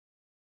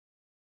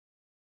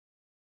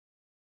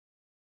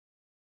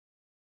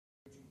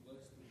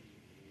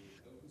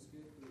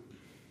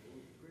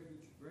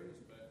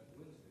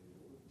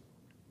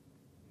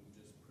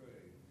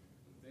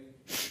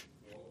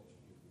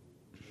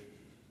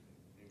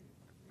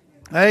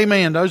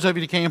Amen. Those of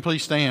you that can,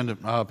 please stand.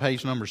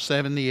 Page number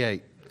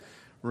 78.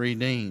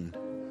 Redeemed.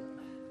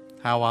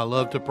 How I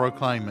love to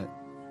proclaim it.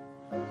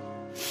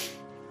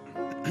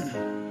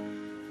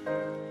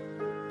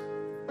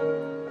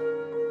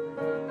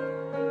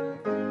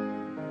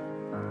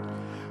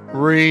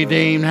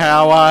 Redeemed,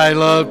 how I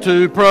love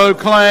to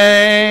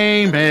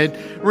proclaim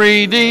it.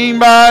 Redeemed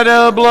by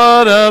the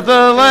blood of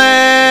the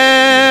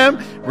Lamb.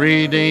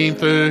 Redeemed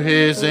through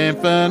His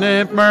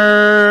infinite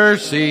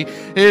mercy.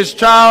 His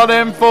child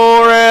and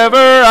forever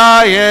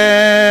I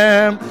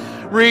am.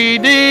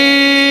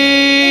 Redeemed,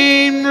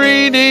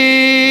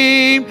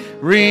 redeemed,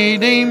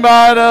 redeemed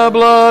by the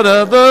blood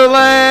of the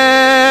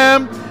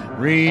Lamb.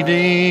 Redeemed,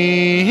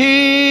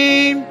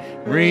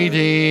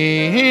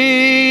 redeemed,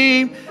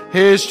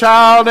 His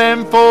child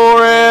and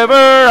forever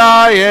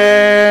I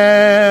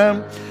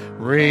am.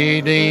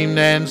 Redeemed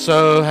and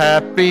so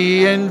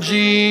happy in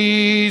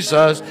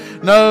Jesus,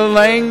 no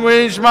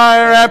language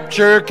my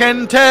rapture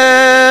can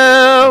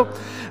tell.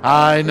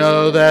 I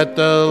know that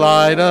the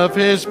light of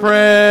His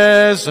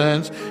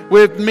presence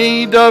with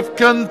me doth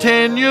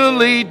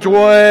continually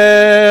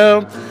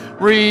dwell.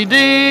 Redeemed,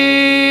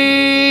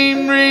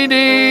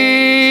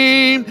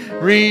 redeemed,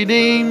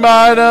 redeemed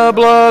by the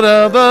blood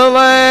of the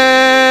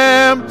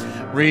Lamb.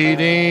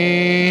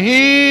 Redeemed,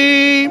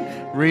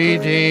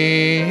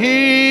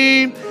 redeemed,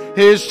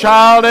 His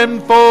child and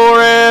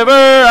forever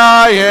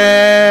I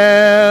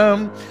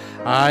am.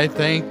 I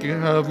think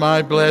of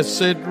my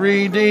blessed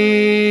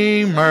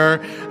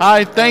Redeemer.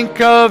 I think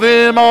of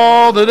Him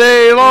all the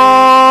day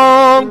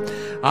long.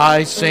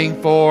 I sing,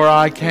 for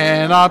I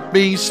cannot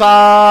be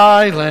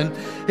silent.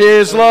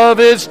 His love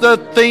is the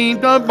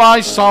theme of my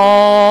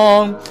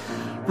song.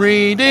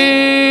 Redeemed,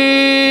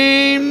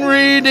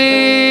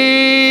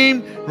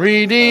 redeemed,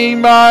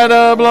 redeemed by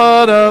the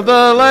blood of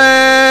the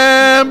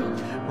Lamb.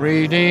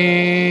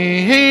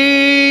 Redeemed,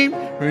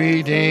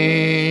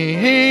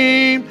 redeemed,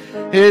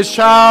 His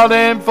child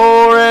and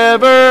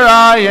forever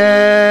I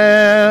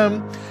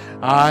am.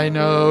 I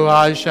know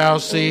I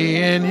shall see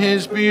in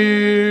His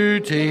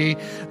beauty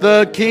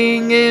the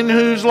King in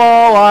whose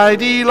law I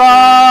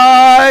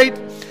delight,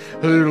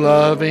 who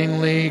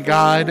lovingly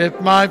guideth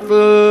my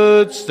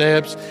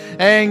footsteps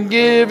and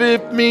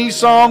giveth me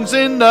songs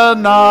in the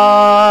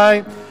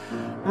night.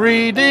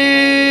 Redeemed,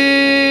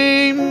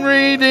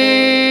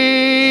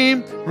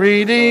 redeemed,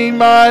 redeemed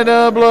by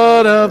the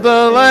blood of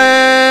the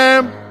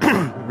Lamb.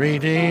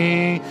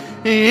 Redeemed,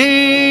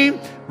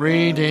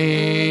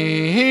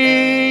 redeemed,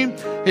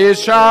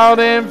 His child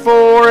and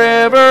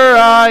forever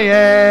I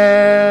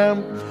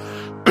am.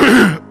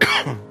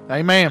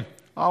 Amen.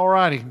 All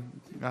righty.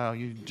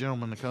 You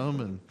gentlemen to come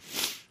and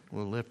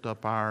we'll lift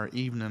up our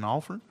evening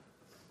offering.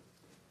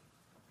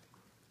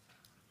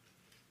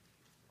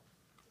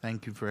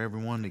 Thank you for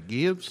everyone that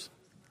gives.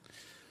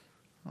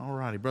 All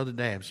righty. Brother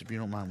Dabbs, if you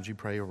don't mind, would you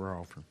pray over our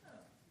offering?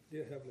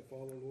 Dear Heavenly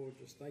Father, Lord,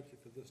 just thank you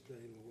for this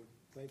day, Lord.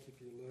 Thank you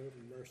for your love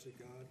and mercy,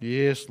 God.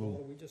 Yes,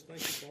 Lord. Father, we just thank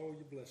you for all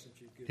your blessings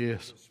you've given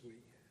us this week.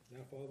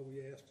 Now, Father,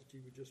 we ask that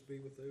you would just be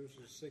with those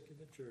who are sick in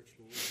the church,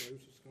 Lord, those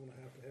that's going to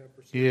have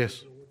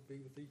procedures, Lord, be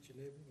with each and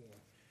every one.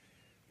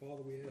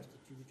 Father, we ask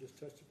that you would just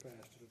touch the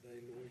pastor today,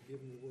 Lord, give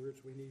him the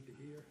words we need to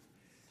hear.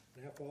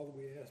 Now, Father,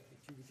 we ask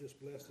that you would just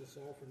bless this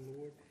offering,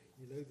 Lord.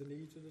 You know the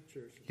needs of the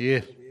church.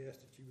 Yes. Father, we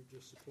ask that you would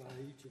just supply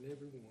each and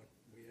every one.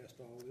 We ask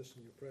all this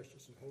in your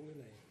precious and holy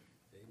name.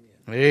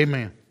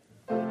 Amen. Amen.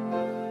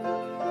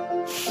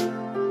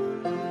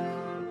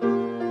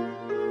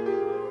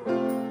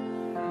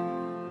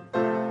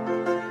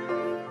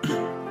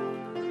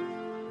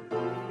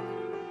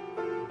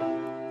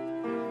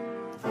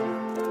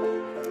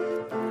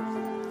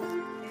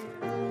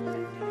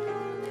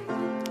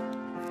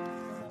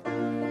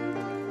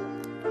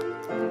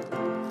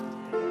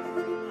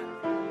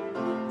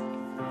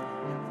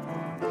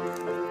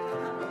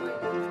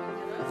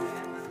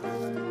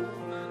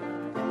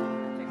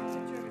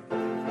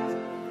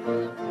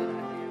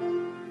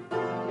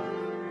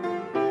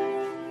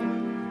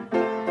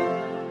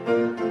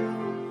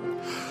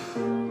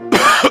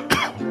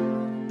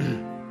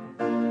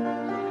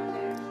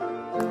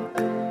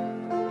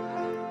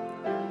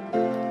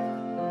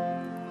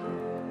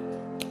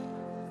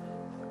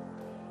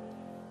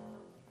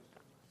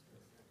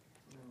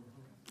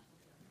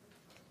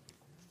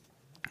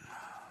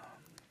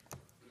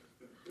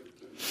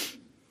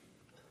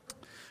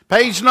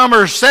 Page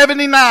number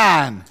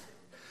 79.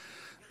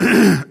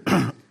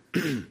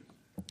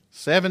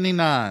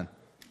 79.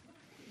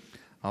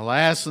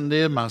 Alas, and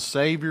did my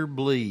Savior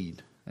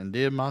bleed, and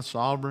did my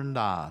Sovereign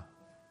die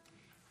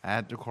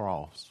at the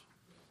cross.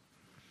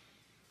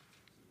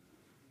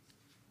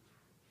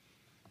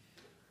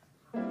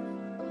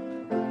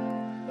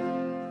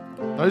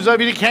 Those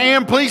of you that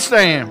can, please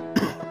stand.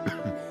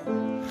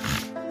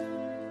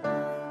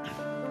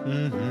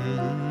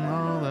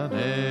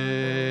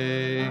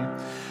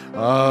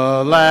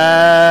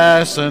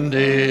 Alas, and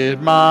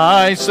did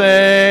my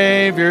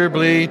Savior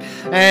bleed,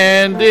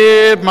 and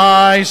did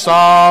my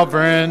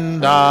Sovereign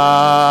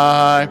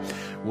die?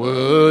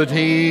 Would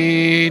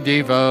he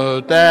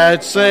devote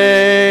that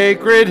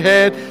sacred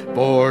head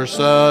for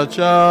such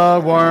a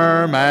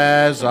worm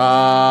as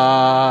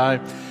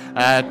I?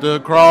 At the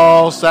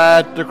cross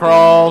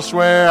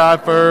where I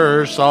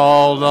first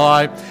saw the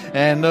light,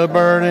 and the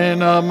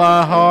burden of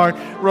my heart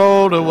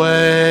rolled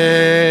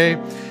away.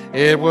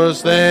 It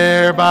was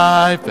there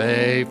by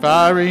faith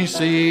I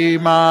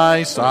received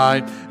my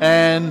sight,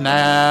 and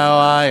now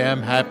I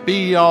am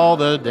happy all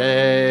the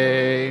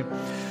day.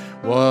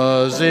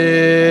 Was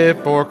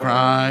it for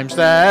crimes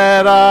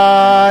that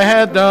I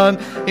had done,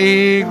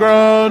 he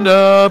groaned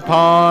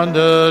upon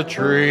the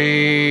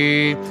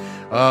tree?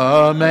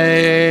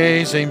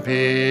 Amazing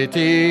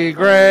pity,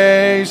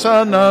 grace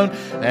unknown,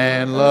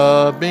 and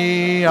love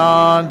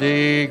beyond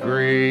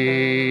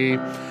degree.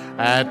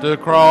 At the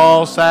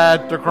cross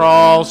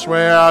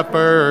where I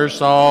first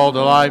saw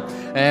the light,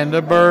 and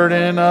the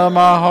burden of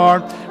my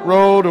heart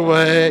rolled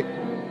away.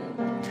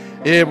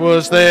 It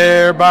was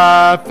there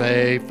by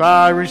faith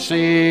I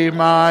received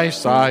my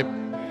sight.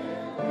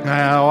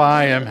 Now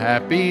I am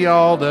happy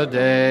all the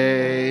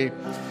day.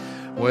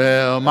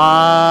 Well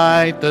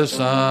might the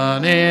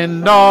sun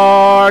in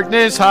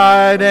darkness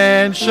hide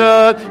and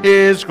shut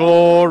his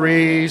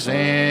glories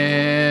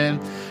in,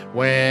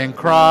 when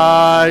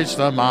Christ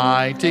the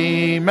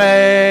mighty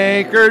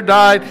Maker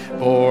died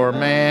for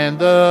man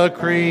the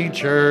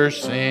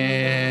creature's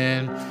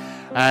sin.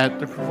 At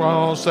the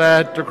cross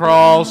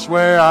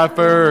where I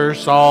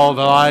first saw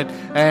the light,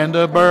 and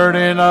the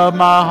burden of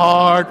my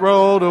heart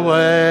rolled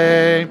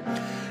away.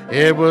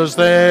 It was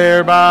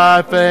there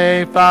by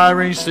faith I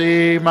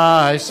received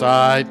my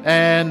sight,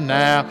 and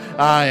now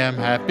I am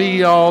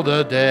happy all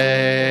the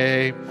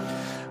day.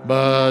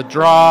 But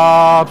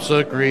drops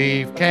of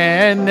grief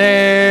can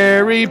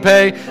ne'er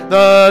repay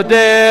the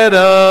debt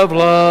of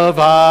love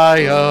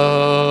I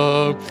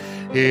owe.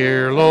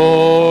 Here,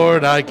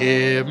 Lord, I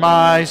give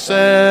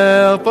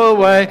myself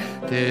away,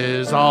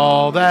 'tis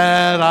all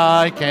that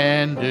I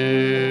can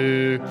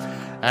do.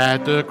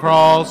 At the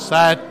cross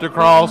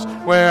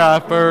where I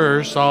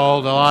first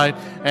saw the light,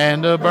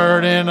 and the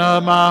burden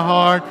of my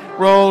heart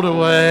rolled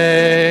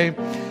away.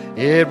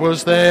 It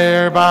was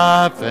there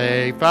by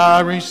faith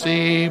I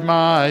received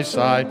my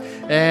sight,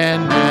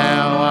 and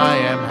now I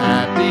am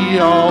happy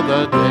all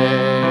the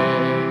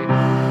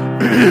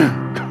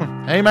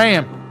day.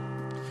 Amen.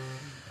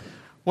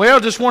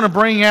 Well, just want to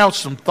bring out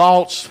some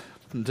thoughts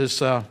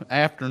this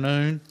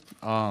afternoon.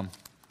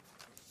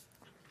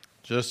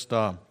 Just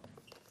to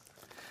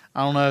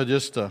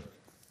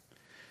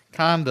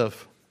kind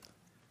of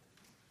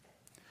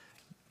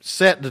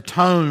set the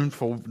tone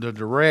for the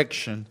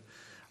direction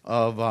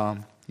of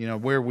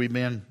where we've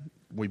been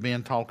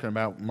talking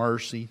about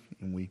mercy,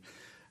 and a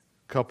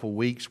couple of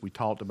weeks we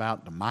talked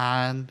about the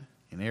mind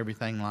and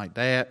everything like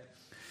that.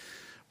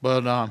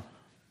 But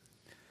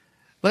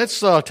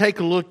let's take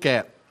a look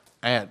at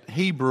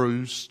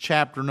Hebrews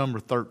chapter number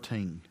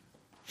 13.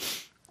 I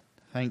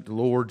think the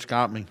Lord's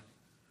got me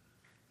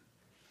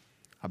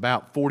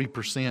about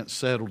 40%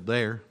 settled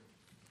there.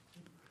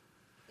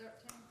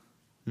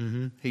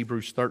 13?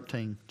 Hebrews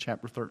 13,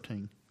 chapter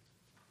 13.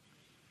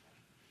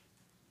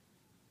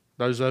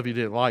 Those of you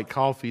that like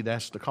coffee,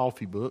 that's the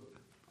coffee book,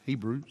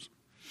 Hebrews.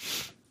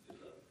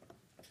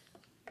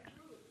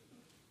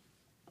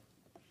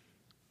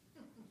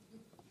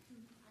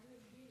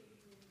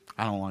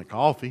 I don't like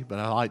coffee, but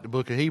I like the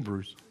book of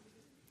Hebrews.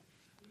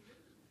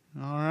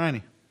 All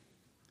righty.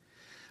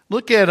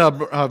 Look at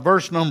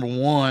verse number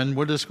 1.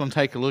 We're just going to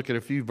take a look at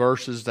a few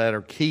verses that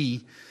are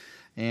key.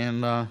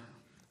 And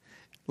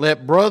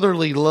let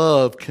brotherly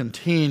love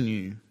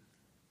continue,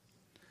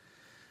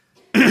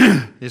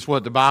 is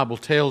what the Bible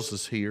tells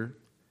us here.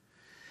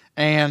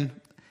 And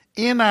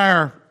in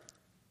our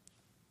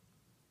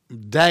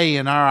day,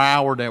 in our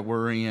hour that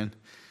we're in,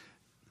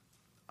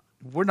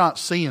 we're not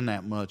seeing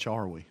that much,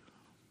 are we?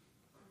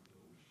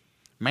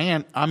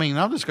 Man,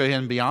 I'll just go ahead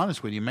and be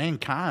honest with you.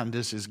 Mankind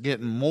just is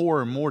getting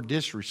more and more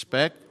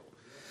disrespectful,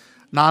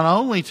 not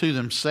only to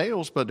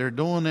themselves, but they're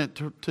doing it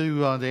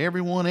to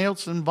everyone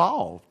else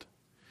involved.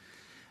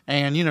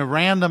 And,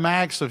 random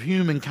acts of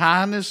human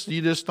kindness,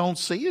 you just don't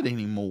see it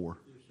anymore.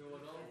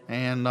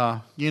 And,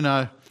 that's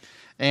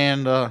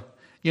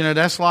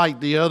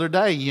like the other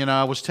day,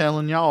 I was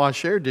telling y'all, I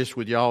shared this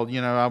with y'all,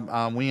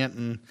 I went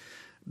in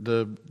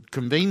the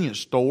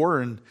convenience store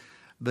and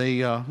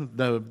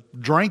the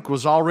drink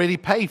was already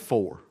paid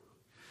for.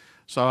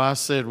 So I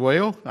said,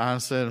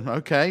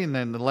 okay. And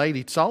then the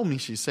lady told me,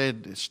 she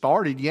said, it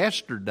started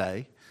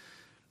yesterday.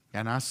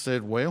 And I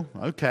said, well,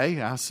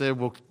 okay. I said,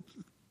 well,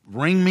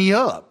 ring me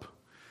up.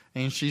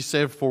 And she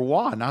said, for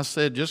what? And I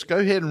said, just go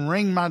ahead and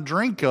ring my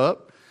drink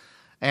up.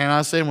 And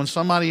I said, when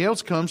somebody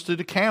else comes to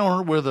the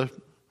counter with a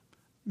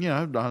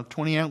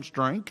 20-ounce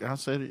drink, I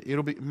said,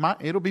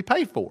 it'll be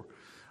paid for.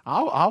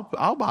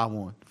 I'll buy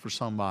one for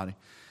somebody.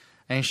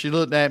 And she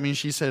looked at me and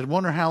she said,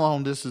 wonder how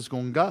long this is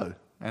going to go.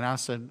 And I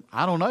said,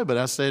 I don't know, but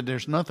I said,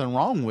 there's nothing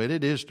wrong with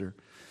it, is there?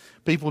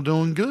 People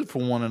doing good for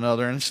one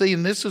another. And see,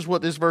 and this is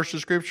what this verse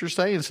of Scripture is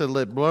saying. It said,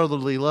 let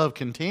brotherly love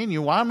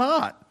continue. Why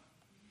not?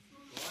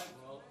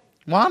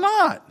 Why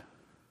not?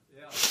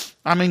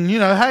 I mean,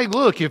 hey,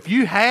 look, if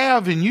you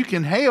have and you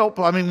can help,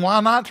 I mean, why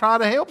not try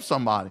to help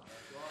somebody?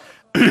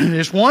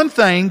 It's one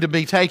thing to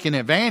be taken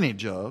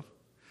advantage of,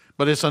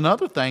 but it's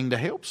another thing to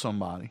help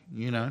somebody,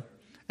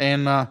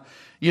 And,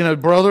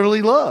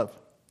 brotherly love.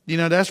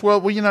 That's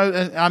what we,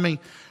 I mean,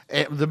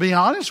 to be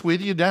honest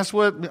with you, that's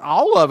what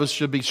all of us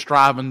should be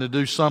striving to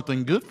do,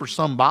 something good for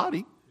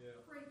somebody.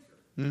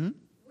 Yeah. Mm-hmm.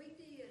 We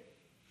did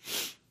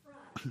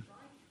Friday,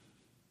 right?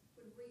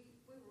 When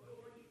we were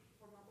going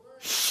for my blood,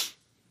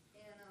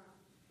 and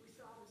we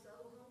saw this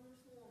old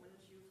homeless woman,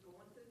 and she was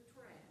going through the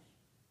trash,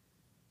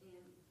 and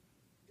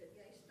the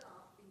guy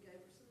stopped and gave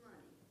her some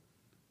money.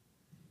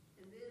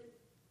 And then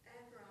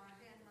after I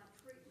had my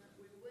treatment,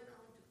 we went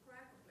on to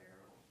Cracker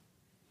Barrel,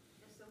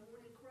 and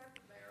someone in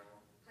Cracker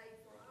Barrel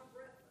paid for our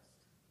breakfast.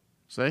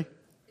 See?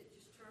 It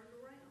just turned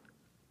around.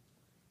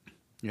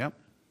 Yep.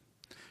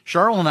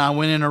 Cheryl and I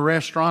went in a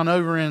restaurant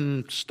over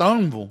in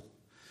Stoneville.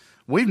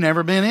 We've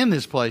never been in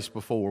this place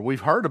before.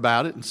 We've heard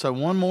about it. And so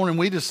one morning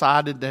we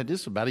decided that,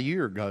 this was about a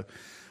year ago,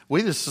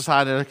 we just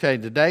decided, okay,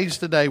 today's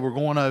the day we're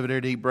going over there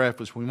to eat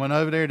breakfast. We went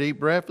over there to eat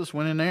breakfast,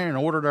 went in there and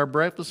ordered our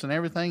breakfast and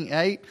everything,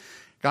 ate,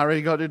 got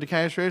ready to go to the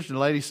cash register. The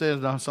lady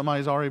said,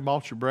 somebody's already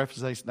bought your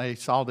breakfast. They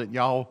saw that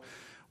y'all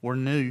were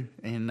new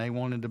and they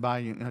wanted to buy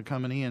you,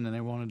 coming in, and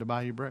they wanted to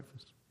buy you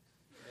breakfast.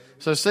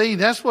 So see,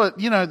 that's what,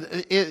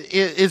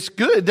 it's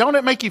good. Don't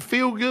it make you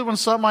feel good when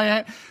somebody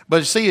acts?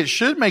 But see, it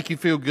should make you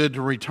feel good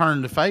to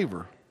return the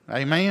favor.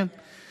 Amen?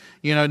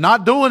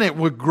 Not doing it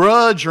with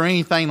grudge or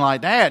anything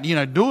like that.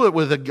 Do it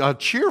with a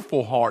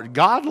cheerful heart.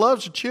 God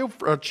loves a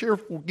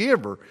cheerful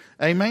giver.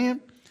 Amen?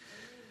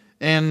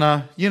 And,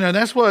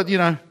 that's what,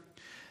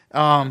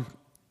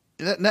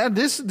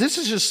 this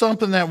is just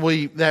something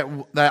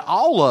that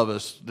all of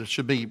us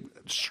should be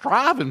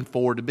striving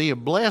for, to be a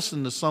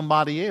blessing to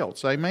somebody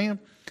else. Amen?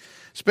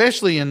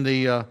 Especially in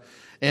the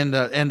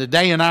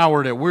day and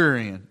hour that we're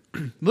in.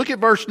 Look at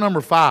verse number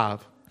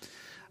 5.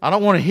 I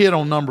don't want to hit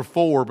on number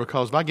 4,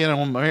 because if I get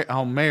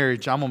on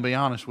marriage, I'm going to be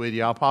honest with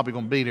you, I'm probably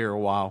going to be there a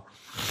while.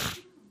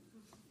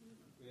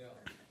 Yeah.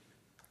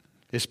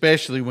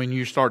 Especially when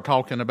you start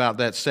talking about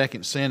that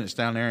second sentence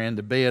down there, and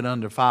the bed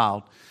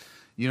undefiled.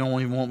 You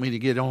don't even want me to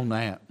get on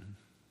that.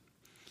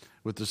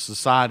 With the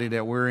society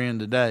that we're in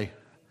today,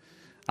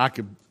 I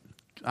could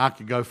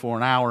go for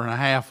an hour and a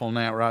half on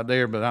that right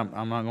there, but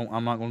I'm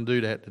not going to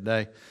do that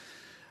today.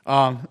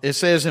 It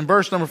says in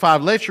verse number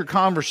 5, let your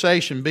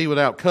conversation be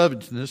without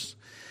covetousness,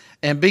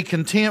 and be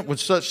content with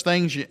such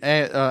things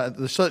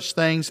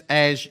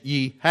as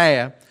ye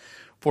have.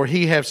 For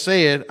he hath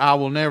said, I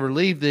will never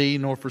leave thee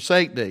nor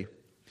forsake thee.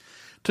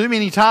 Too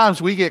many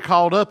times we get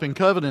caught up in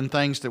coveting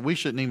things that we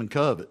shouldn't even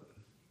covet.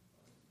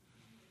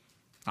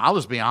 I'll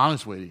just be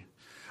honest with you.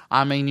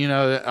 I mean,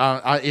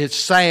 it's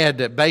sad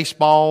that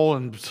baseball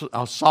and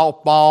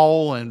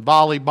softball and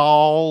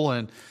volleyball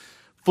and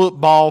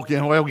football,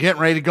 we're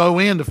getting ready to go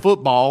into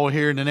football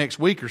here in the next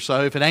week or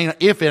so, if it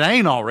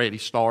ain't already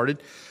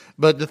started.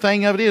 But the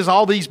thing of it is,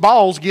 all these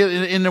balls get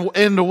in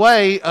the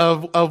way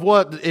of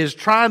what is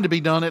trying to be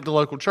done at the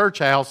local church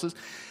houses.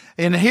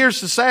 And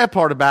here's the sad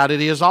part about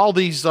it is, all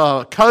these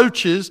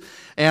coaches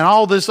and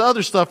all this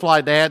other stuff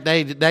like that,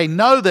 they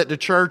know that the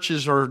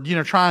churches are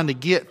trying to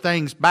get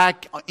things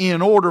back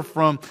in order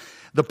from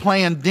the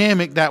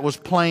pandemic that was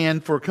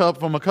planned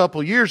from a couple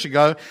of years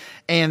ago,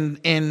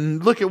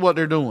 and look at what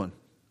they're doing.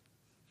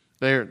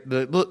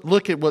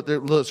 Look at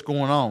what's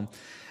going on.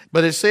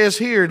 But it says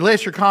here,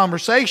 let your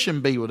conversation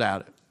be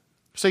without it.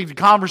 See, the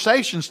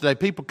conversations today,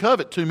 people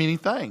covet too many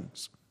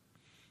things.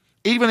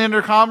 Even in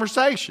their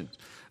conversations,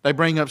 they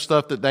bring up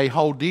stuff that they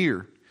hold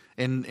dear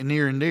and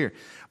near and dear.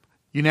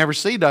 You never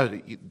see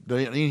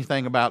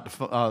anything about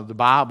the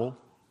Bible.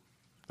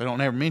 They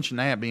don't ever mention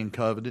that being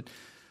coveted.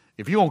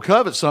 If you want to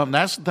covet something,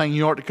 that's the thing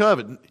you ought to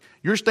covet.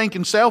 Your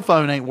stinking cell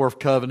phone ain't worth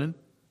coveting.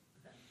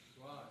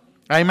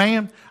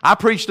 Amen. I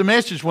preached a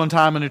message one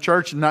time in the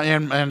church, and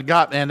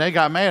they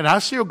got mad. I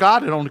still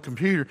got it on the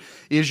computer.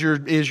 Is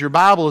your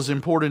Bible as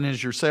important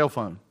as your cell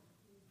phone?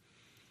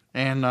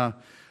 And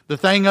the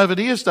thing of it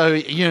is, though,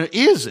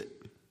 is it?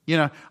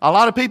 A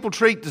lot of people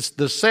treat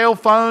the cell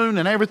phone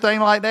and everything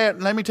like that.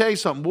 And let me tell you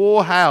something,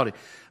 boy, howdy.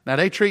 Now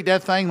they treat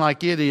that thing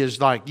like it is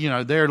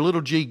their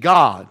little G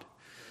God.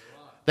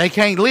 They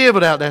can't live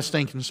without that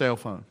stinking cell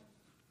phone.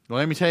 Well,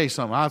 let me tell you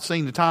something. I've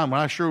seen the time when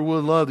I sure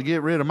would love to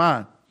get rid of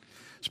mine.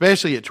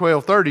 Especially at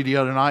 12:30 the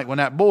other night when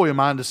that boy of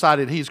mine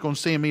decided he's going to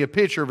send me a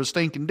picture of a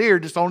stinking deer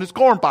just on his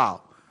corn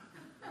pile.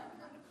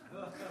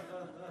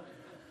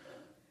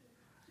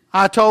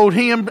 I told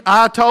him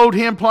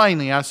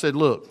plainly, I said,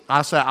 look,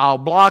 I'll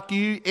block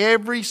you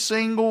every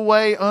single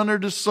way under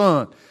the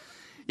sun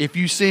if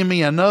you send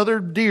me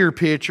another deer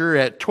picture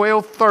at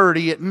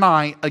 12:30 at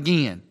night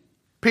again.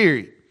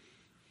 Period.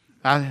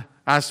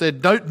 I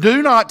said,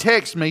 do not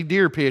text me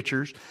deer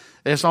pictures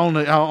that's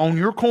on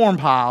your corn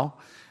pile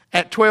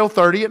at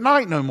 12:30 at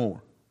night no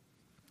more.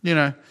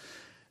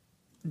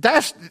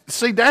 That's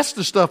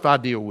the stuff I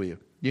deal with.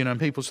 And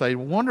people say,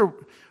 wonder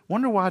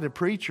why the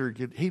preacher,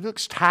 he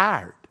looks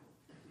tired.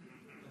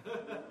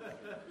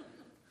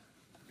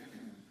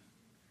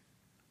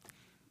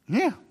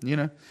 Yeah,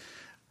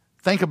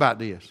 Think about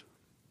this.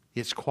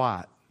 It's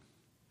quiet.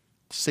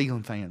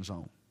 Ceiling fans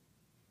on.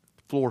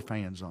 Floor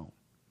fans on.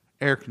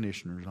 Air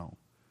conditioners on.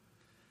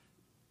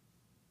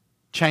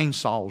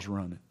 Chainsaws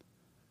running.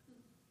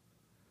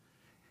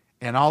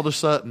 And all of a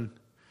sudden,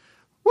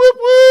 whoop,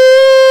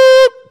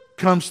 whoop,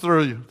 comes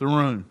through the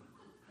room.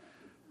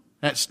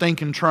 That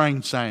stinking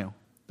train sound.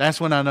 That's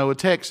when I know a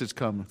text is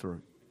coming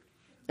through.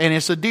 And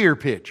it's a deer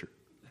picture.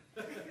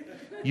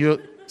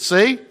 You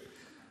see?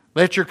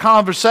 Let your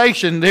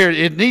conversation there,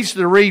 it needs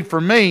to read for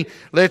me,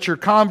 let your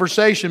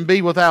conversation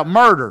be without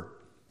murder.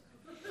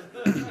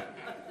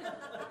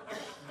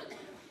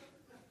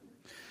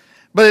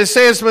 But it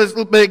says,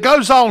 but it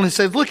goes on, it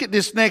says, look at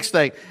this next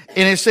thing.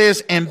 And it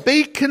says, and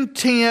be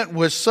content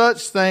with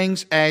such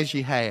things as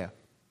ye have.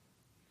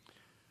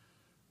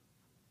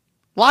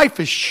 Life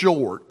is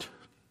short.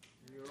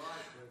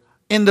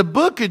 In the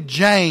book of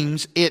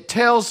James, it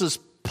tells us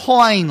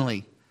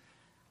plainly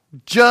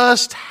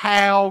just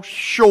how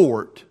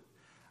short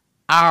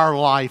our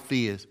life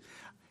is.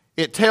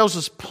 It tells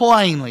us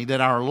plainly that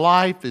our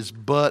life is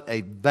but a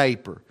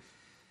vapor.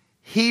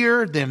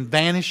 Here then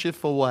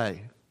vanisheth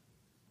away.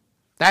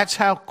 That's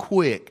how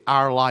quick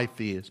our life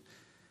is.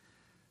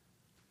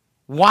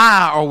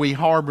 Why are we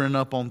harboring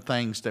up on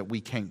things that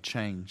we can't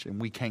change and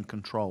we can't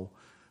control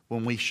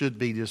when we should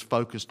be just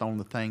focused on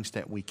the things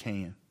that we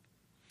can?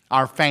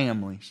 Our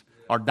families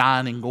are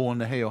dying and going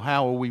to hell.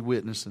 How are we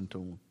witnessing to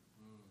them?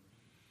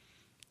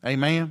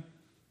 Amen?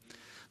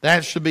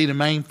 That should be the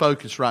main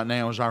focus right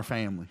now is our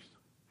families.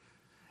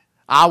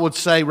 I would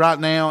say right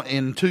now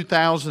in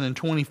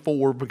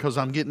 2024, because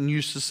I'm getting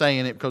used to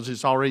saying it because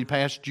it's already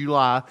past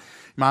July,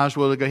 might as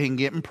well go ahead and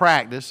get in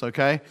practice,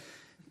 okay?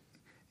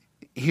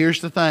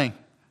 Here's the thing.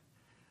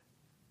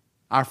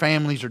 Our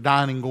families are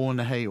dying and going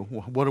to hell.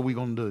 What are we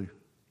going to do?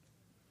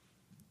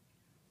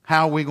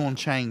 How are we going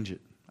to change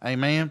it?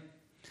 Amen?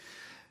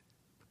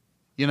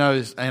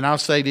 And I'll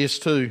say this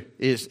too,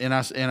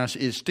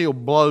 it still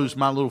blows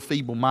my little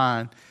feeble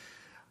mind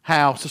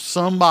how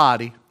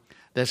somebody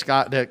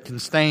that can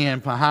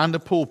stand behind the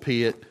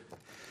pulpit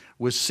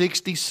with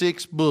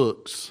 66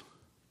 books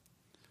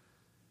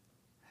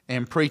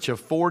and preach a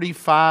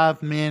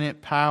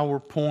 45-minute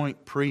PowerPoint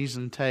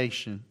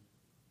presentation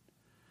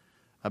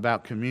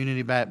about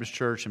Community Baptist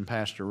Church and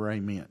Pastor Ray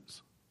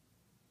Mintz.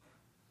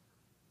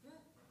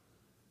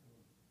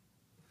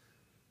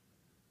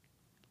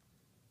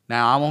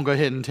 Now, I'm going to go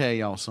ahead and tell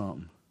y'all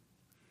something.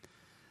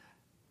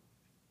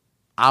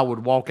 I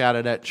would walk out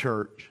of that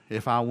church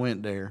if I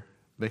went there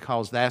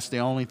because that's the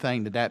only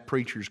thing that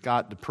preacher's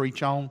got to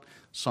preach on.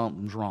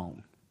 Something's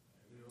wrong.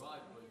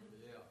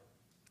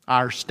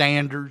 Our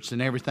standards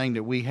and everything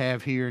that we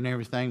have here and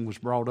everything was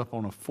brought up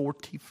on a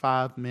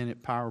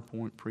 45-minute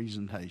PowerPoint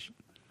presentation.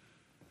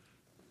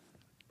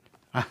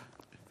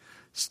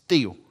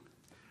 Still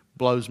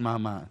blows my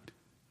mind.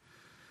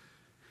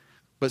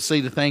 But see,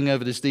 the thing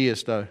of it is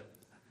this, though.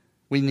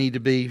 We need to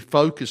be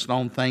focused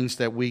on things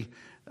that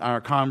our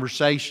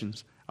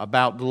conversations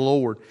about the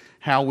Lord,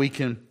 how we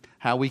can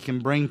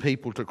bring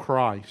people to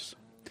Christ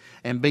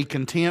and be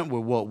content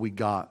with what we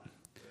got.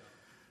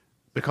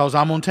 Because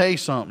I'm going to tell you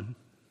something.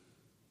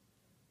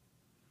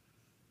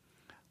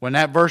 When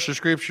that verse of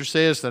Scripture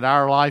says that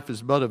our life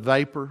is but a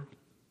vapor,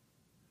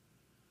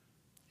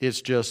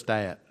 it's just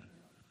that.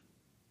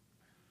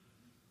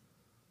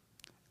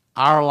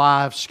 Our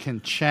lives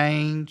can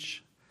change.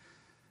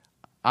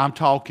 I'm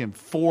talking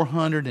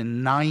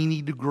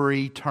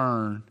 490-degree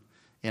turn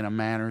in a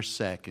matter of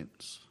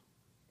seconds.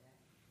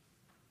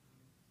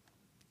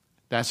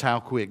 That's how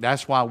quick.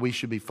 That's why we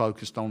should be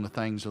focused on the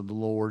things of the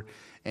Lord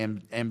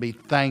and be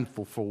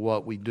thankful for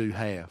what we do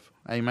have.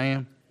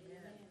 Amen?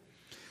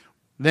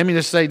 Let me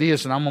just say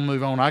this, and I'm going to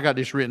move on. I got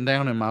this written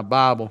down in my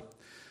Bible.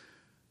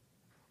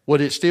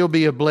 Would it still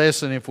be a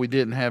blessing if we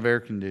didn't have air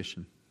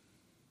conditioning?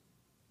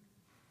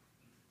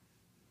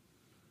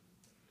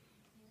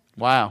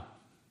 Wow.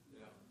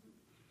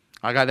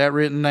 I got that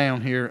written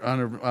down here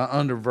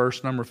under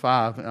verse number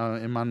 5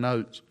 in my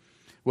notes.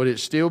 Would it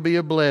still be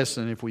a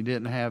blessing if we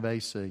didn't have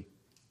AC?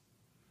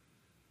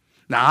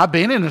 Now, I've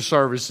been in a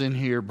service in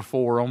here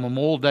before on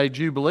Memorial Day,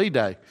 Jubilee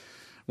Day,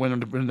 when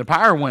the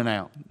power went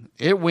out.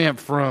 It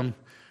went from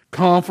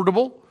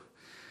comfortable,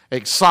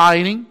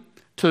 exciting,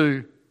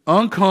 to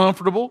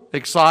uncomfortable,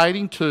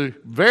 exciting, to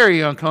very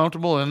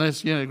uncomfortable, and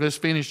let's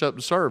finish up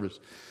the service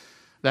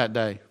that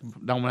day,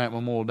 on that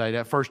Memorial Day,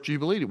 that first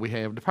Jubilee that we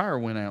have, the power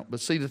went out.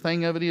 But see, the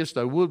thing of it is,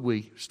 though, would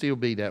we still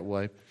be that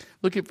way?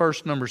 Look at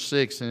verse number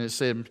 6, and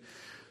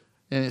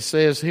it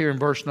says here in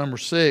verse number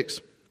 6,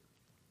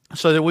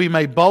 so that we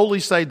may boldly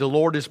say, the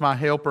Lord is my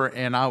helper,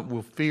 and I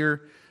will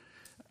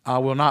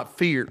not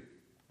fear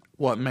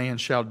what man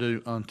shall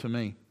do unto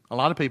me. A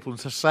lot of people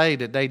say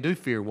that they do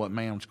fear what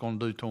man's going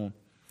to do to them.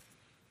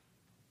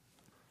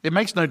 It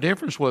makes no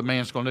difference what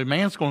man's going to do.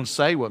 Man's going to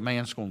say what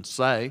man's going to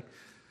say.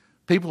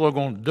 People are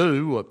going to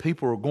do what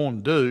people are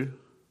going to do.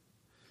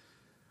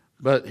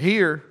 But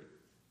here,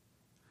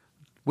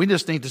 we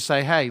just need to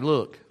say, hey,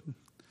 look,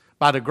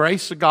 by the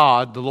grace of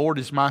God, the Lord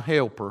is my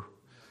helper,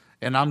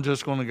 and I'm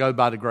just going to go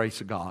by the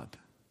grace of God.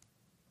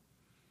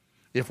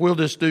 If we'll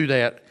just do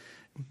that,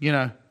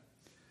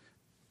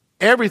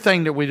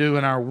 everything that we do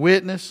in our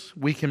witness,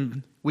 we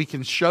can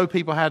show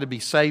people how to be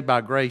saved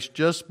by grace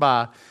just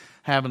by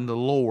having the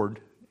Lord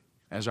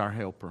as our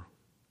helper.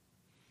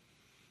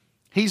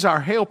 He's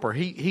our helper.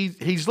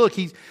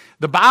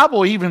 The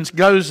Bible even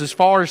goes as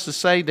far as to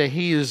say that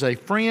He is a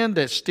friend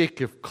that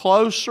sticketh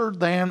closer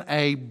than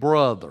a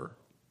brother.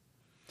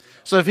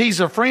 So if He's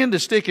a friend that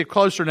sticketh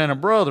closer than a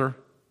brother,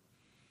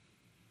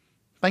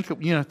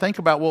 think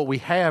about what we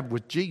have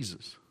with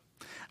Jesus.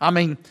 I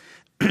mean,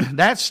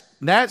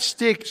 that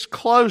sticks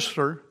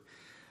closer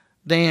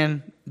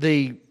than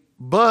the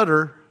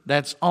butter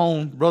that's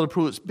on Brother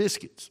Pruitt's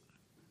biscuits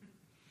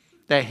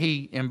that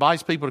he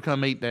invites people to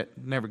come eat that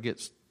never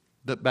gets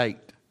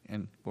baked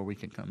and where we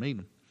can come eat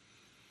them.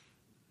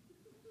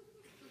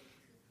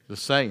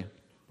 Just saying,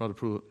 Brother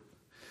Pruitt.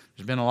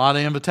 There's been a lot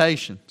of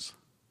invitations,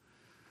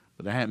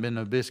 but there hasn't been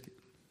no biscuit.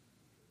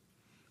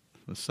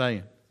 Just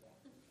saying.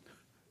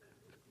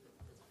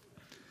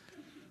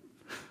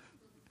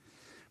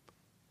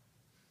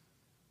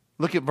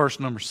 Look at verse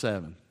number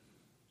 7.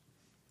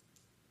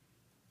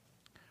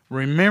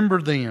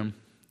 Remember them.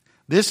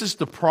 This is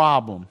the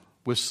problem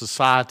with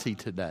society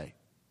today.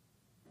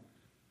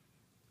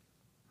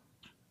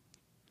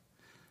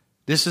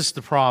 This is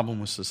the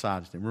problem with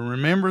society today.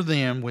 Remember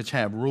them which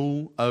have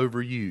rule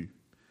over you,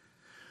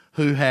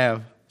 who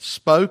have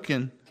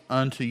spoken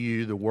unto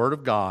you the word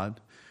of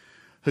God,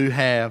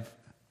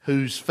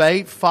 whose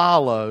faith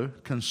follow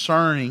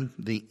concerning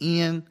the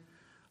end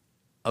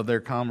of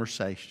their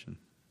conversation.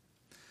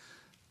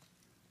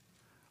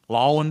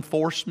 Law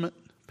enforcement,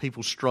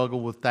 people struggle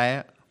with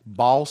that.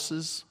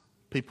 Bosses,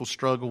 people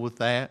struggle with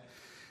that.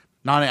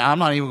 I'm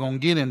not even going to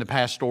get into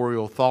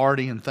pastoral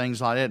authority and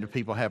things like that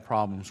people have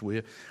problems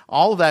with.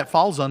 All of that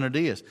falls under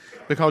this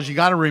because you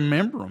got to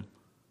remember them.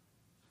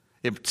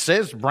 It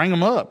says bring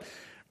them up.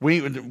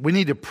 We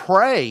need to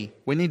pray.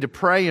 We need to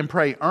pray and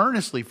pray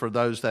earnestly for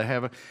those that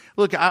have.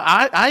 Look,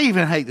 I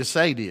even hate to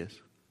say this,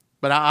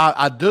 but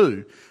I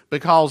do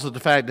because of the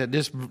fact that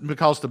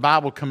because the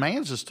Bible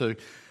commands us to.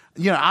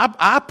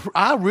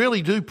 I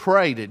really do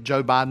pray that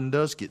Joe Biden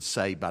does get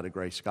saved by the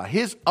grace of God.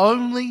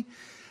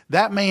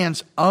 That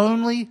man's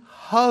only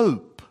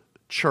hope,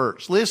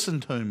 church, listen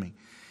to me.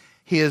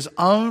 His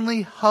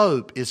only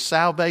hope is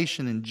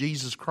salvation in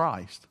Jesus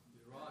Christ.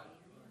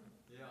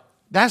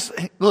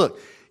 Look,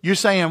 you're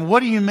saying, what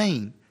do you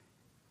mean?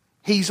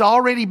 He's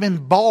already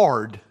been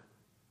barred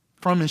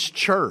from his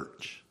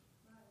church.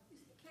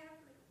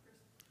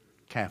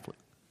 Catholic.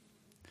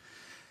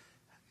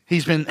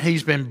 He's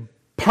been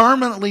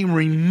permanently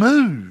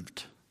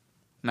removed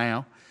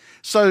now.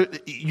 So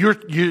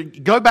you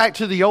go back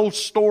to the old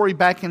story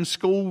back in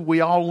school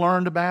we all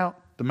learned about,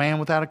 the man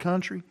without a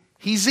country.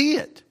 He's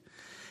it.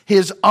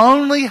 His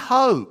only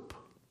hope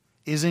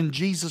is in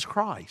Jesus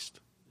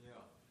Christ.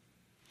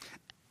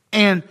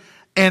 Yeah.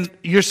 And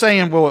you're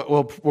saying,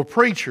 well,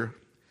 preacher,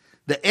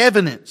 the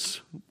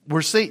evidence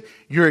we're seeing,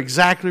 you're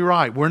exactly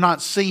right. We're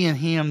not seeing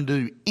him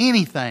do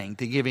anything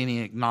to give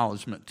any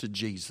acknowledgement to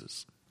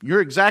Jesus.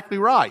 You're exactly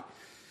right.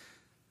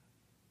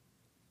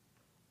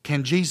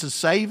 Can Jesus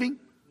save him?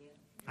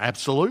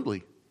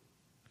 Absolutely.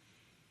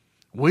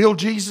 Will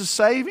Jesus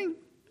save him?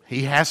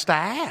 He has to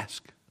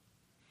ask.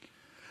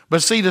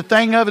 But see, the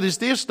thing of it is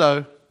this,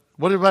 though.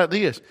 What about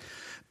this?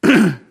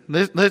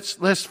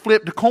 Let's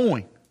flip the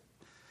coin.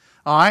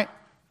 All right?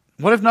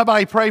 What if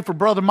nobody prayed for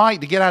Brother Mike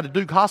to get out of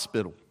Duke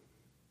Hospital?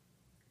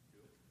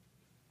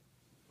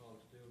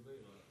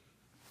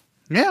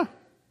 Yeah.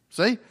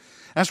 See?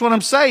 That's what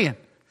I'm saying.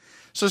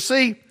 So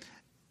see,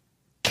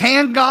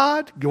 can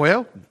God?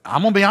 Well,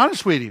 I'm going to be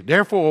honest with you.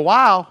 There for a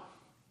while,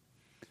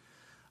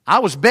 I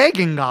was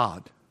begging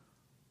God.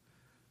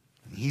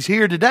 He's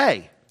here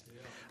today.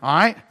 All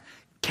right?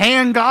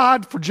 Can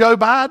God for Joe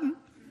Biden?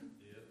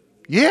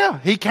 Yeah,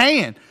 He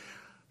can.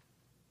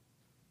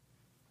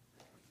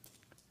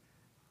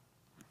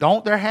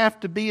 Don't there have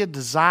to be a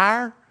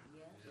desire?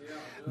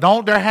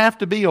 Don't there have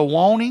to be a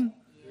wanting?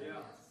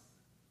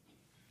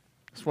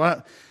 That's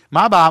what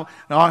my Bible.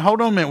 Now,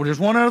 hold on a minute. There's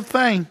one other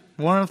thing.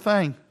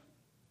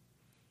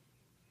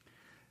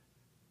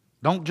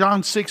 Don't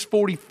John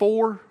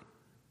 6:44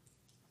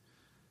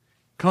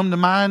 come to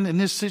mind in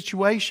this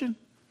situation?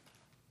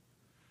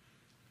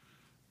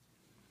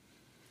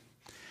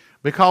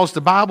 Because the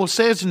Bible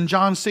says in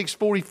John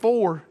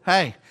 6:44,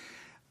 hey,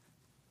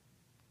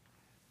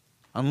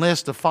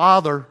 unless the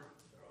Father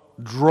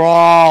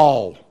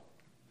draw.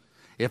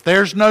 If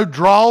there's no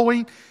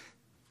drawing,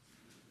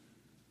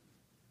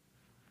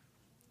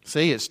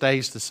 see, it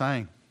stays the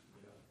same.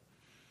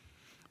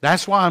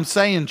 That's why I'm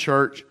saying,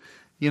 church,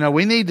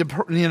 we need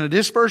to,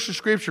 this verse of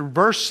Scripture,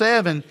 verse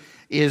 7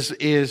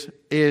 is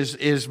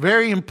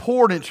very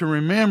important to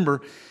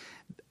remember.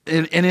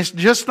 And it's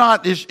just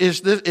not,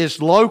 it's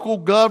local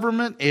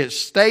government, it's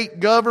state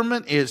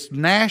government, it's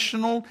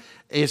national,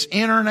 it's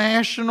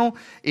international,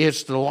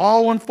 it's the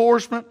law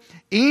enforcement,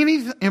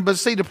 anything. But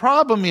see, the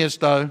problem is,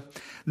 though,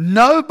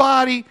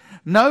 nobody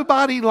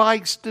Nobody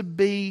likes to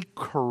be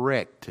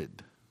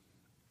corrected.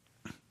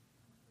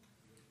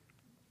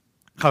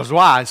 Because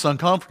why? It's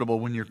uncomfortable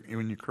when you're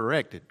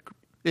corrected,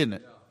 isn't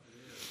it?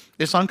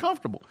 It's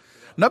uncomfortable.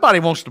 Nobody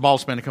wants the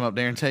boss man to come up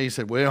there and tell you,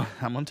 say, well,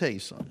 I'm going to tell you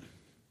something.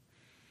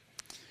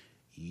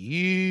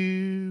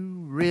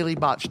 You really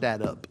botched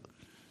that up.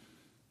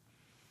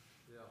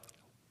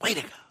 Way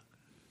to go.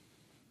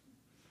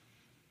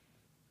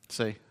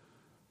 See?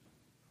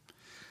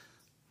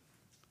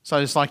 So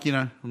it's like,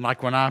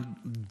 like when I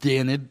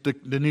dented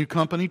the new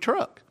company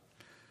truck.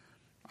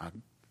 I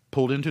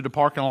pulled into the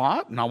parking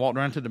lot and I walked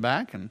around to the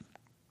back and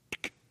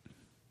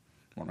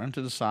went around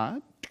to the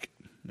side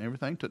and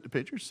everything, took the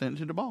picture, sent it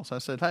to the boss. I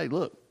said, hey,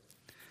 look,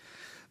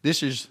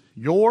 this is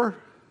your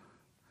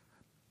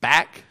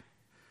back,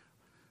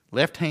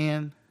 left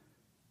hand,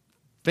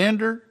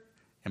 fender,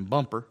 and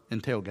bumper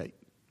and tailgate.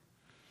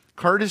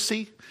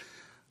 Courtesy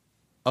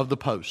of the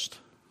post.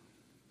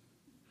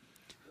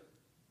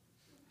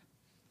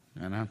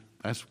 And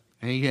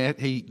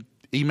he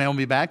emailed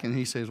me back and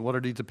he says, what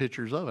are these the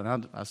pictures of?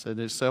 And I said,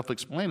 it's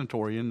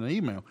self-explanatory in the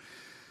email.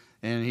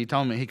 And he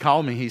called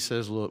me, he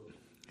says, look,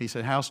 he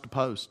said, how's the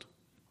post?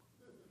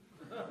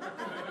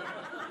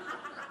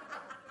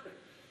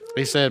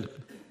 I said,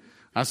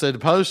 the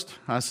post,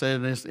 I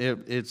said,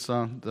 it's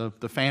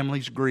the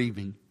family's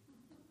grieving.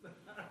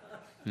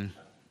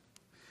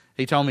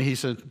 He told me, he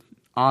said,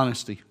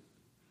 honesty.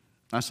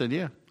 I said,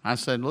 yeah. I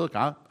said, look,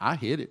 I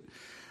hit it.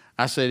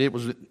 I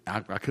said, I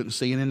couldn't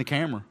see it in the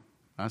camera.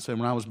 I said,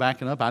 when I was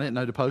backing up, I didn't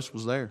know the post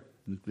was there.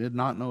 Did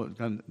not know it.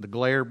 The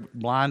glare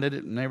blinded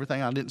it and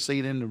everything. I didn't see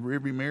it in the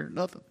rearview mirror,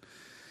 nothing.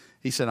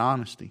 He said,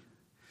 honesty.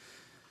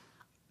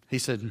 He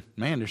said,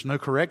 man, there's no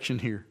correction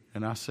here.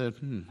 And I said,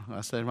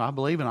 well, I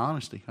believe in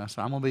honesty. I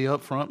said, I'm going to be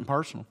upfront and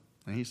personal.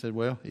 And he said,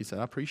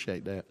 I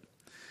appreciate that.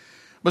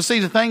 But see,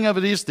 the thing of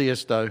it is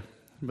this, though.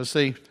 But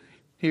see,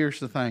 here's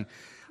the thing.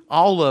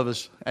 All of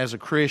us, as a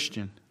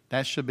Christian,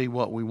 that should be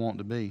what we want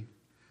to be.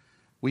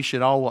 We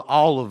should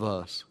all of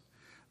us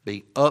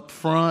be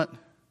upfront.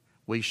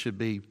 We should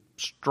be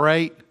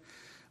straight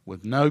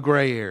with no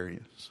gray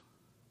areas.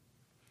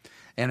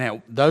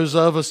 And those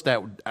of us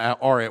that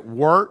are at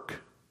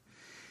work,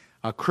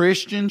 a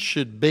Christian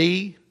should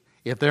be,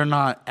 if they're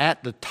not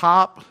at the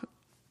top,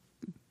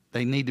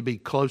 they need to be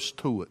close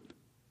to it.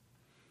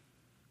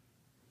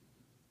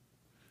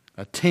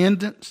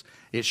 Attendance,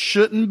 it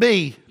shouldn't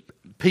be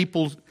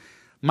people,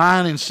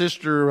 mine and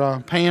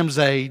Sister Pam's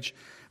age,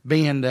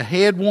 being the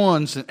head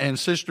ones, and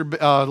Sister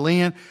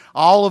Lynn,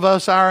 all of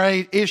us our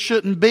age, it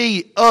shouldn't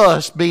be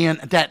us being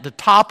at the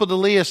top of the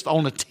list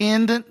on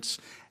attendance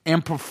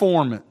and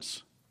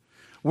performance.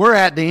 We're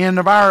at the end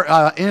of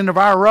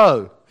our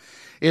row.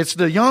 It's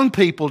the young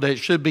people that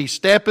should be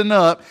stepping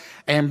up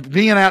and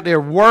being out there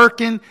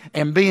working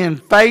and being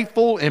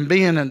faithful and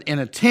being in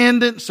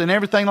attendance and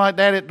everything like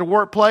that at the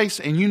workplace.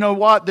 And you know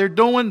what they're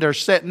doing? They're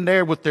sitting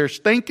there with their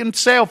stinking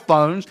cell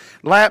phones,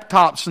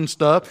 laptops and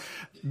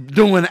stuff,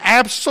 doing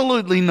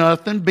absolutely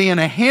nothing, being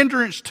a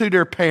hindrance to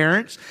their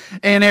parents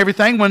and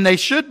everything, when they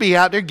should be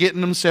out there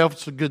getting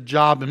themselves a good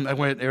job and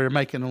they're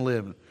making a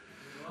living.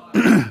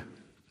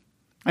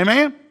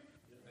 Amen?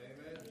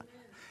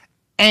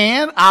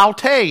 And I'll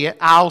tell you,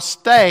 I'll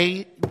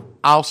stand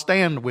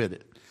with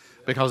it,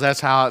 because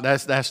that's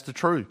the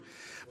truth.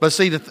 But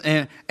see,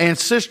 and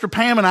Sister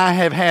Pam and I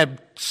have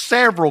had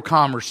several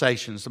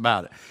conversations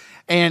about it.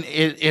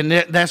 And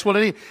that's what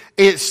it is.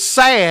 It's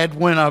sad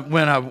when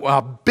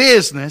a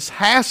business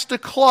has to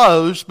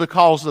close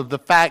because of the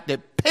fact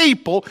that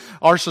people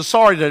are so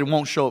sorry that it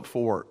won't show up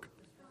for work.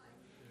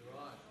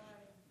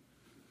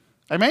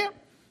 Amen?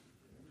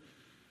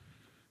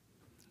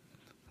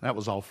 That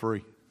was all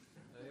free.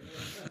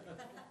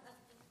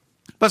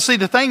 But see,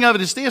 the thing of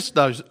it is this,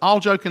 though, all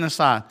joking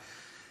aside,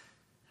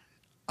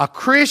 a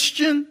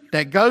Christian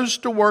that goes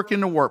to work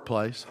in the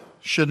workplace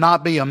should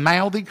not be a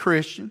mouthy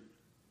Christian.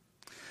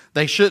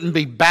 They shouldn't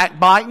be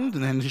backbiting,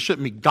 and they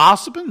shouldn't be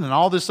gossiping and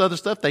all this other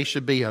stuff. They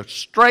should be a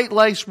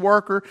straight-laced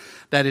worker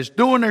that is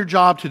doing their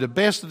job to the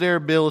best of their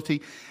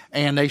ability.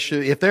 And they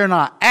should, if they're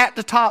not at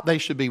the top, they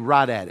should be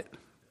right at it.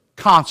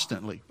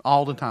 Constantly,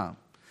 all the time.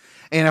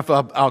 And if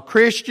a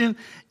Christian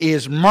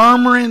is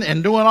murmuring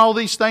and doing all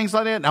these things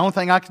like that, the only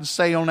thing I can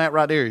say on that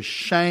right there is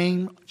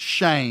shame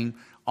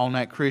on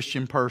that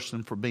Christian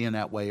person for being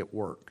that way at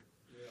work.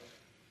 Yeah.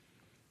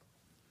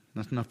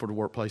 That's enough for the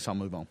workplace. I'll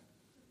move on.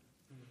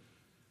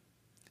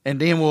 And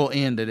then we'll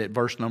end it at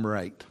verse number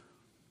 8.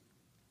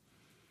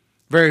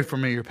 Very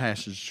familiar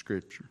passage of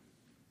Scripture.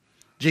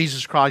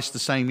 Jesus Christ the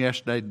same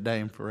yesterday,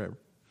 today, and forever.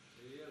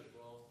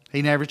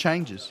 He never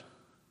changes.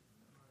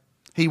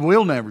 He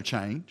will never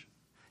change.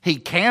 He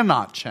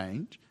cannot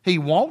change. He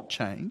won't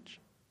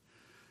change.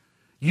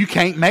 You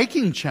can't make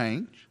him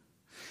change.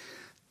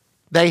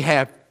 They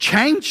have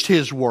changed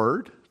his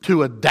word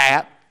to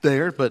adapt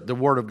there, but the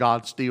word of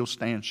God still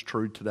stands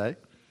true today.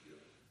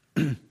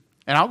 And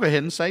I'll go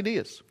ahead and say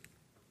this.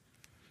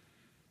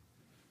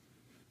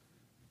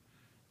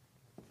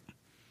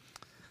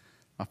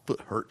 My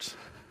foot hurts.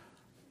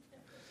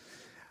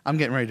 I'm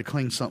getting ready to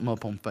clean something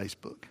up on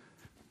Facebook.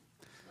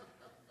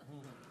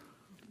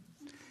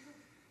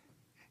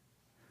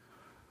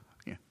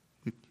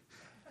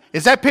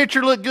 Does that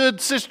picture look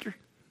good, sister?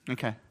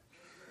 Okay.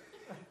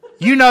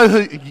 You know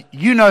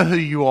who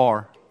you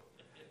are.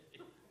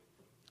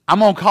 I'm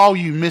going to call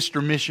you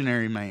Mr.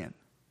 Missionary Man.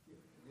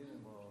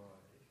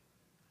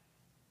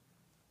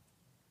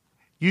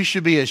 You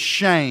should be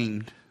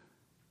ashamed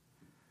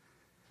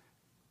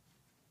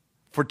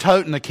for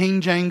toting the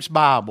King James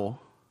Bible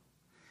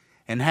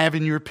and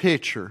having your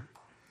picture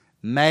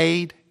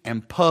made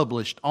and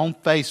published on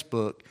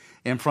Facebook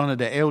in front of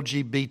the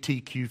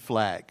LGBTQ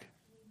flag.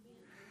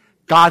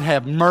 God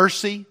have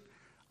mercy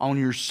on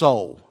your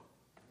soul.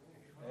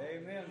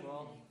 Amen,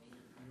 Mom.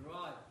 You're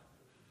right.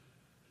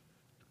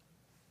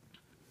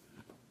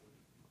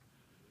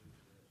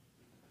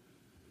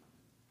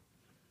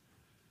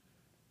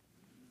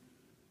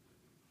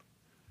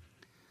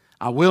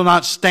 I will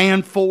not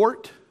stand for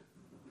it.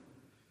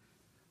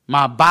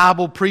 My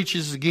Bible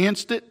preaches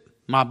against it.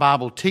 My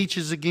Bible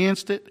teaches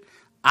against it.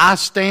 I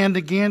stand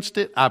against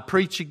it. I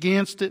preach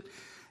against it.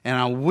 And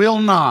I will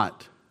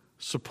not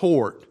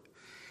support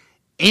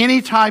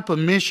any type of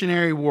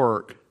missionary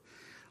work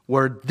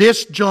where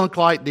this junk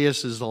like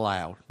this is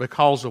allowed.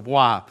 Because of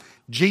why?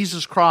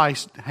 Jesus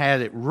Christ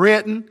had it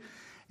written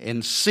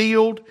and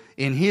sealed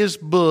in His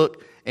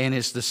book, and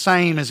it's the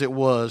same as it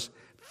was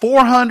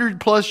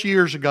 400 plus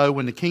years ago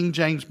when the King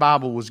James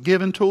Bible was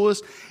given to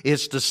us.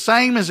 It's the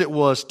same as it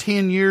was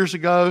 10 years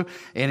ago,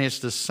 and it's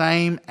the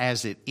same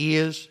as it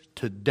is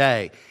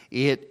today.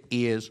 It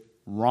is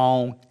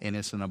wrong, and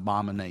it's an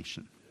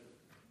abomination.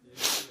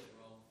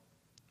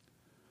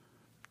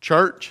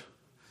 Church,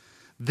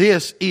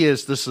 this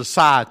is the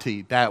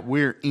society that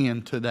we're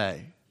in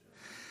today.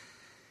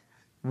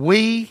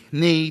 We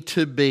need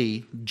to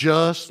be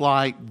just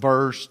like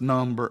verse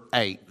number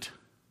 8.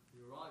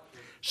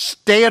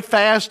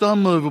 Steadfast,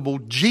 unmovable,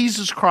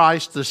 Jesus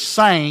Christ the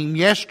same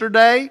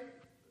yesterday.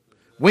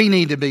 We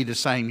need to be the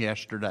same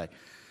yesterday.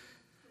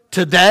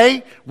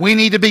 Today, we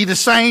need to be the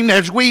same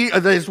as we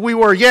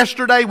were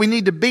yesterday. We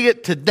need to be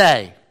it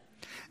today.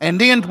 And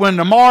then when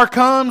tomorrow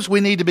comes, we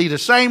need to be the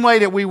same way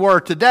that we were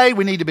today.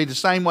 We need to be the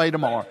same way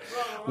tomorrow.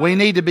 We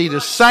need to be the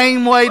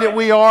same way that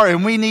we are,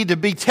 and we need to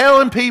be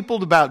telling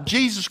people about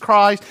Jesus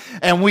Christ.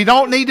 And we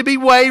don't need to be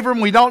wavering.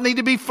 We don't need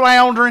to be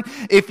floundering.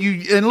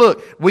 And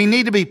look, we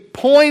need to be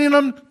pointing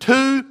them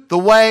to the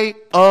way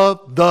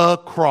of the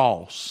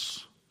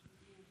cross.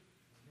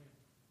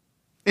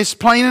 It's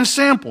plain and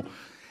simple.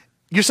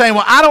 You're saying,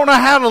 well, I don't know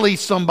how to lead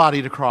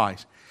somebody to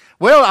Christ.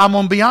 Well, I'm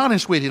going to be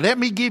honest with you. Let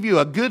me give you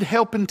a good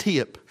helping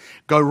tip.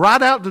 Go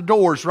right out the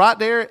doors right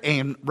there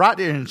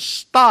and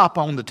stop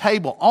on the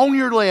table on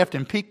your left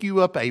and pick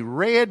you up a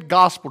red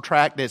gospel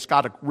tract that's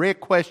got a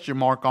red question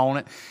mark on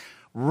it.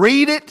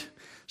 Read it,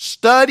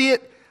 study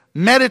it,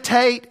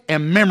 meditate,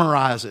 and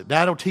memorize it.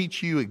 That'll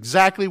teach you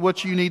exactly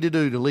what you need to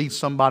do to lead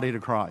somebody to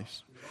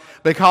Christ.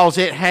 Because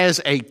it has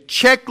a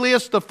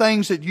checklist of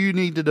things that you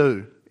need to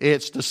do.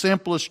 It's the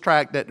simplest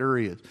tract that there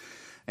is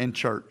in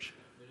church.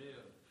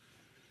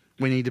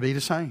 We need to be the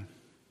same.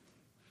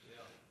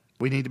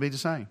 We need to be the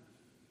same.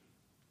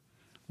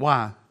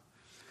 Why?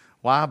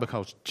 Why?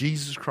 Because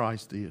Jesus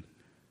Christ did.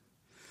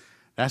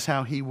 That's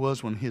how He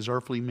was when His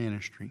earthly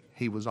ministry.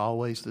 He was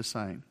always the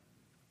same.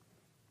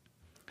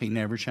 He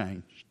never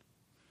changed.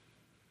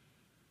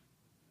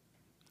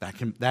 That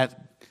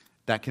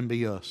can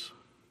be us.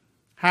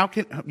 How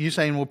can you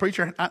saying, well,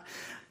 preacher,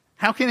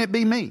 how can it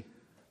be me?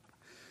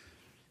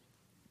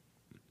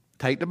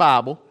 Take the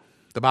Bible.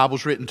 The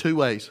Bible's written two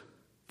ways.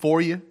 For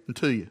you and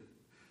to you.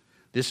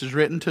 This is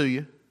written to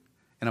you,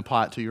 and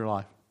apply it to your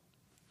life.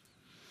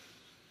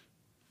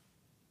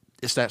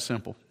 It's that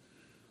simple.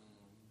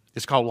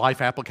 It's called life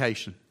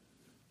application.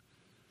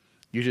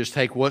 You just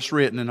take what's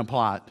written and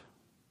apply it.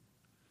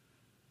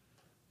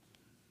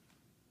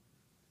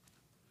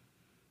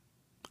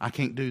 I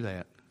can't do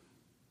that.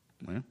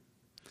 Well,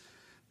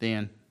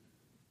 then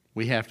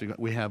we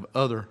have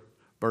other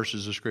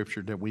verses of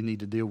Scripture that we need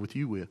to deal with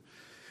you with.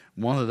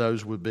 One of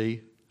those would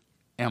be,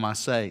 am I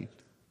saved?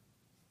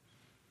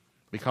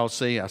 Because,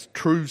 see, a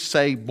true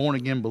saved,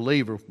 born-again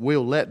believer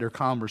will let their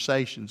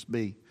conversations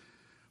be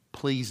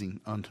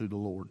pleasing unto the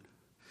Lord.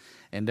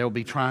 And they'll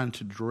be trying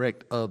to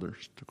direct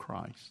others to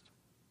Christ.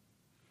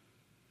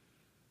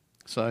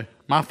 So,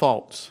 my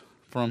thoughts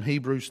from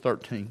Hebrews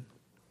 13.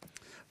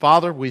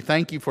 Father, we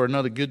thank You for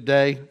another good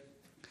day.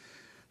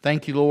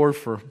 Thank You, Lord,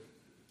 for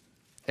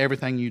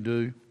everything You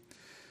do.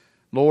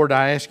 Lord,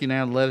 I ask You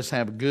now to let us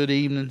have a good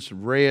evening,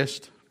 some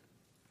rest.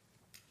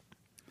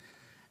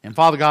 And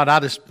Father God, I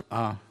just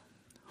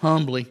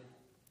humbly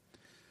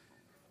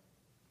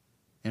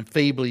and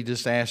feebly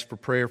just ask for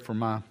prayer for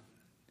my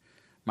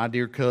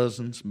dear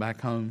cousins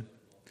back home,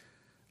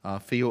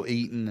 Phil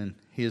Eaton and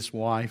his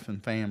wife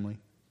and family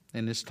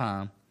in this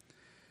time.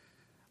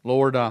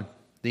 Lord,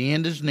 the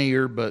end is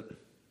near, but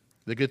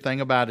the good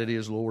thing about it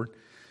is, Lord,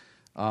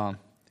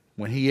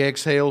 when He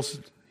exhales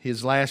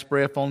His last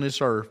breath on this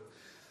earth,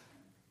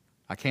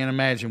 I can't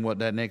imagine what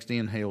that next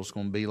inhale is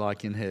going to be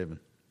like in heaven.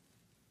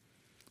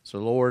 So,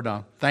 Lord,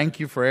 thank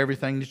you for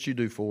everything that you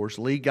do for us.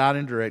 Lead, guide,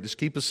 and direct us.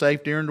 Keep us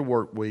safe during the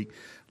work week.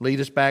 Lead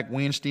us back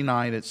Wednesday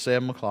night at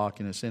 7 o'clock.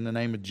 And it's in the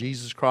name of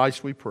Jesus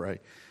Christ we pray.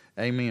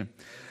 Amen.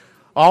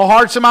 All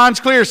hearts and minds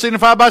clear.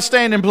 Signify by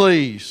standing,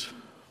 please.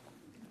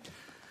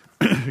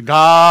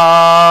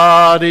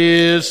 God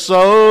is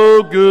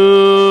so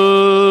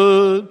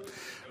good.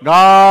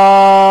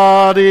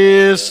 God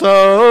is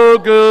so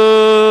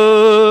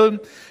good.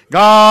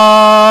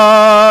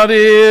 God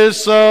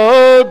is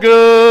so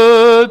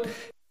good.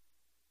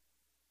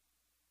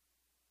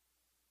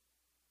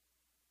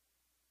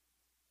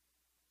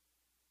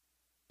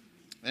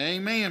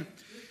 Amen.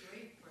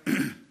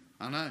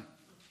 I know.